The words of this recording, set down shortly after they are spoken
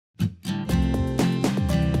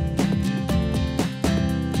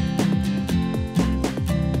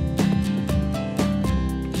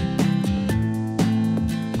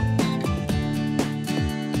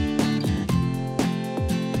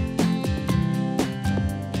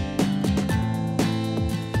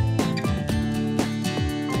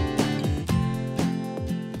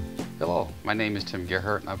my name is Tim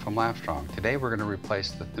Gerhardt and I'm from LabStrong. Today we're going to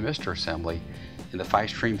replace the Thermistor assembly in the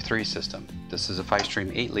Fi-Streem 3 system. This is a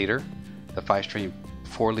Fi-Streem 8 liter, the Fi-Streem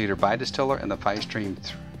 4 liter bidistiller, and the Fi-Streem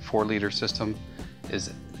 4 liter system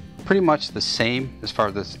is pretty much the same as far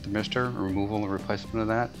as the Thermistor removal and replacement of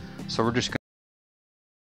that. So we're just going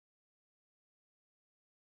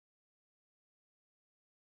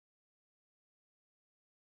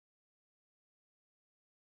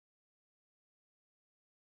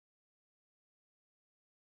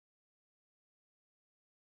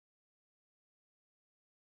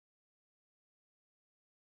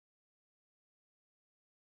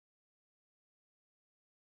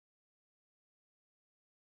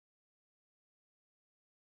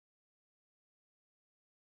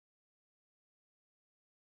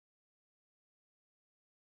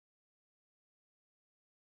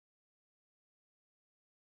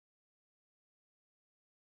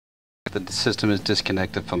the system is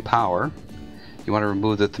disconnected from power. You want to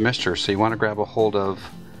remove the Thermistor, so you want to grab a hold of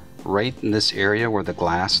right in this area where the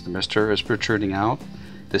glass Thermistor is protruding out.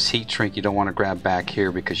 This heat shrink you don't want to grab back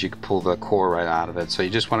here because you can pull the core right out of it. So you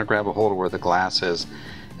just want to grab a hold of where the glass is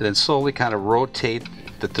and then slowly kind of rotate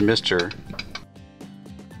the Thermistor.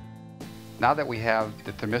 Now that we have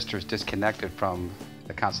the Thermistors disconnected from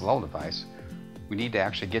the console level device, we need to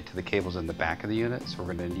actually get to the cables in the back of the unit, so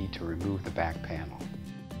we're going to need to remove the back panel.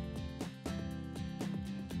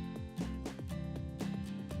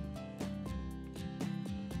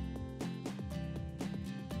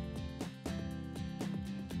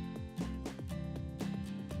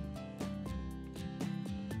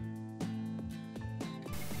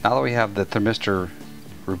 Now that we have the Thermistor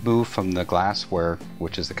removed from the glassware,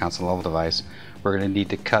 which is the console level device, we're going to need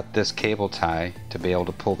to cut this cable tie to be able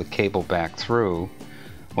to pull the cable back through.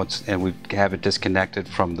 And we have it disconnected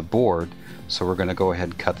from the board, so we're going to go ahead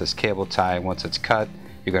and cut this cable tie. Once it's cut,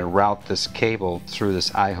 you're going to route this cable through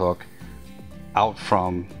this eye hook out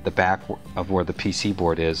from the back of where the PC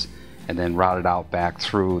board is, and then route it out back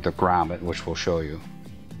through the grommet, which we'll show you.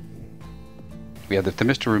 We have the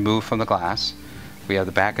Thermistor removed from the glass. We have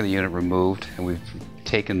the back of the unit removed, and we've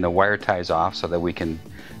taken the wire ties off so that we can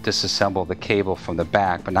disassemble the cable from the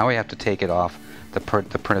back, but now we have to take it off the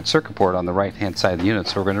printed circuit board on the right hand side of the unit.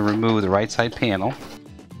 So we're going to remove the right side panel.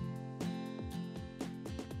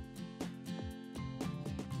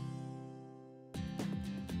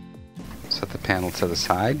 Set the panel to the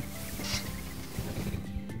side.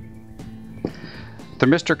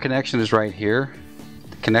 Thermistor connection is right here.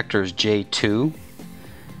 The connector is J2.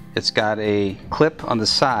 It's got a clip on the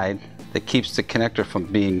side that keeps the connector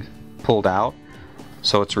from being pulled out.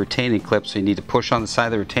 So it's a retaining clip, so you need to push on the side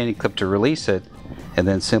of the retaining clip to release it, and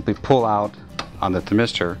then simply pull out on the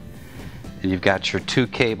Thermistor, and you've got your two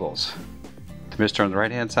cables. Thermistor on the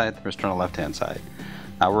right hand side, Thermistor on the left hand side.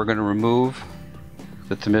 Now we're going to remove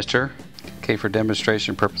the Thermistor. Okay, for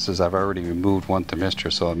demonstration purposes I've already removed one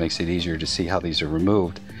Thermistor, so it makes it easier to see how these are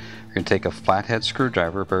removed. We're going to take a flathead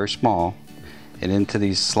screwdriver, very small, and into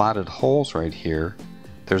these slotted holes right here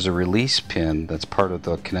there's a release pin that's part of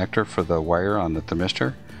the connector for the wire on the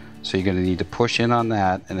Thermistor. So you're going to need to push in on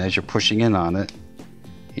that, and as you're pushing in on it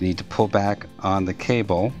you need to pull back on the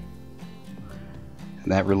cable,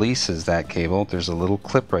 and that releases that cable. There's a little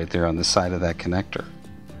clip right there on the side of that connector.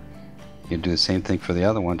 You do the same thing for the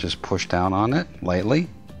other one, just push down on it lightly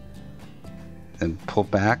and pull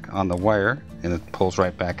back on the wire, and it pulls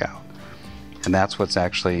right back out. And that's what's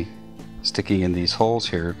actually sticking in these holes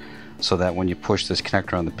here, so that when you push this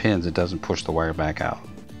connector on the pins it doesn't push the wire back out.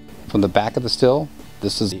 From the back of the still,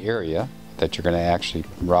 this is the area that you're going to actually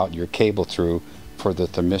route your cable through for the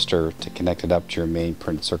Thermistor to connect it up to your main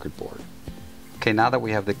printed circuit board. Okay, now that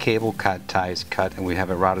we have the cable ties cut and we have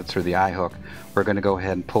it routed through the eye hook, we're going to go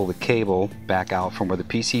ahead and pull the cable back out from where the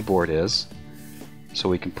PC board is so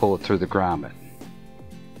we can pull it through the grommet.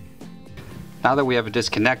 Now that we have it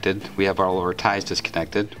disconnected, we have all of our ties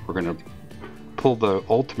disconnected, we're going to pull the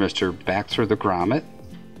old Thermistor back through the grommet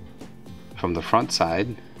from the front side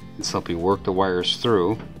and simply work the wires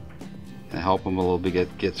through and help them a little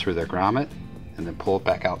bit get through the grommet, and then pull it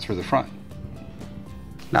back out through the front.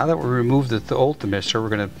 Now that we removed the old Thermistor, we're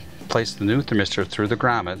going to place the new Thermistor through the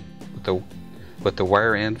grommet with the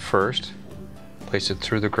wire end first. Place it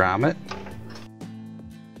through the grommet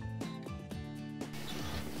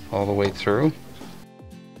all the way through.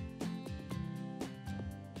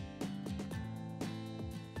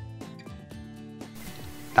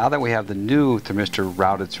 Now that we have the new Thermistor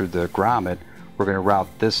routed through the grommet, we're going to route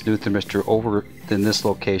this new Thermistor over in this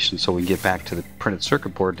location so we can get back to the printed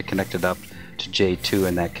circuit board to connect it up to J2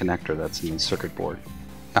 and that connector that's in the circuit board.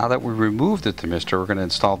 Now that we removed the thermistor, we're going to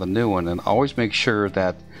install the new one, and always make sure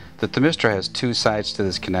that the thermistor has two sides to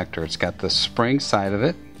this connector. It's got the spring side of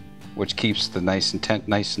it, which keeps the nice and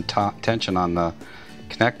tension on the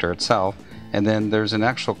connector itself, and then there's an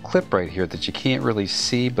actual clip right here that you can't really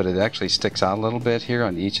see, but it actually sticks out a little bit here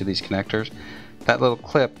on each of these connectors. That little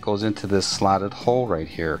clip goes into this slotted hole right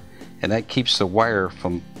here, and that keeps the wire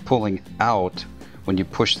from pulling out when you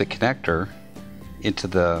push the connector into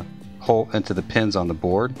the hole, into the pins on the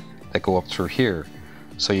board that go up through here.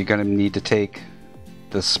 So you're going to need to take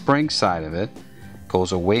the spring side of it,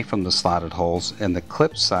 goes away from the slotted holes, and the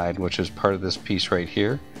clip side, which is part of this piece right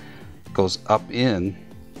here, goes up in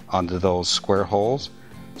onto those square holes.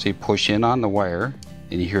 So you push in on the wire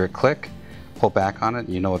and you hear it click, pull back on it, and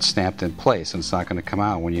you know it's snapped in place and it's not going to come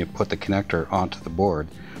out when you put the connector onto the board.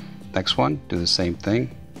 Next one, do the same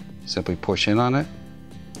thing. Simply push in on it,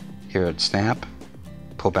 hear it snap,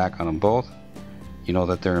 pull back on them both, you know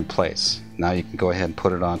that they're in place. Now you can go ahead and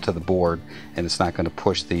put it onto the board, and it's not going to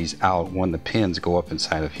push these out when the pins go up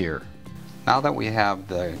inside of here. Now that we have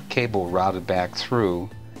the cable routed back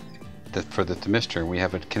through for the thermistor, we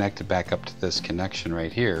have it connected back up to this connection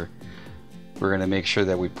right here, we're going to make sure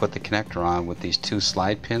that we put the connector on with these two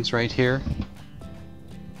slide pins right here.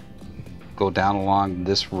 Go down along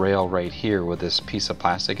this rail right here where this piece of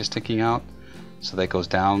plastic is sticking out. So that goes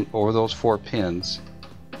down over those 4 pins,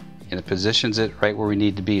 and it positions it right where we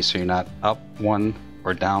need to be, so you're not up one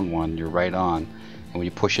or down one, you're right on. And when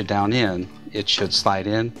you push it down in, it should slide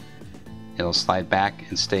in, it'll slide back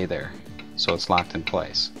and stay there, so it's locked in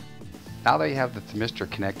place. Now that you have the thermistor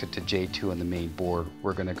connected to J2 on the main board,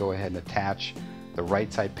 we're going to go ahead and attach the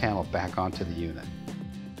right side panel back onto the unit.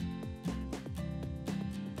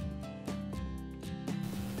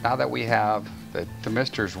 Now that we have the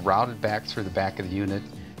thermistors routed back through the back of the unit,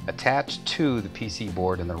 attached to the PC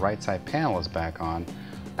board, and the right side panel is back on,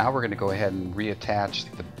 now we're going to go ahead and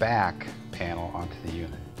reattach the back panel onto the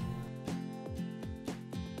unit.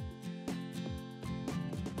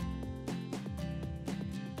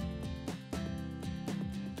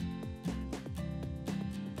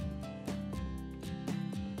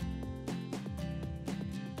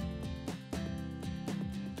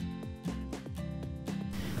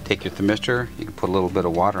 Take your thermistor, you can put a little bit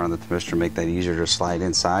of water on the thermistor, make that easier to slide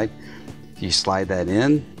inside. You slide that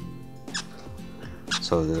in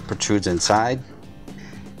so that it protrudes inside,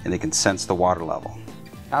 and it can sense the water level.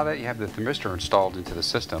 Now that you have the thermistor installed into the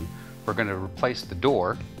system, we're going to replace the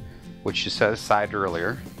door, which you set aside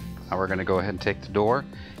earlier. Now we're going to go ahead and take the door,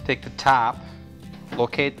 take the top,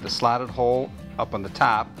 locate the slotted hole up on the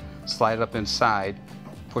top, slide it up inside,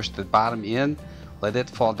 push the bottom in, let it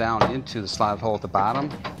fall down into the slotted hole at the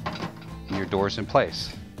bottom, and your door's in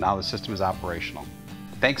place. Now the system is operational.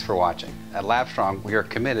 Thanks for watching. At LabStrong, we are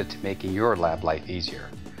committed to making your lab life easier.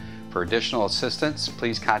 For additional assistance,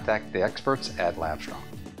 please contact the experts at LabStrong.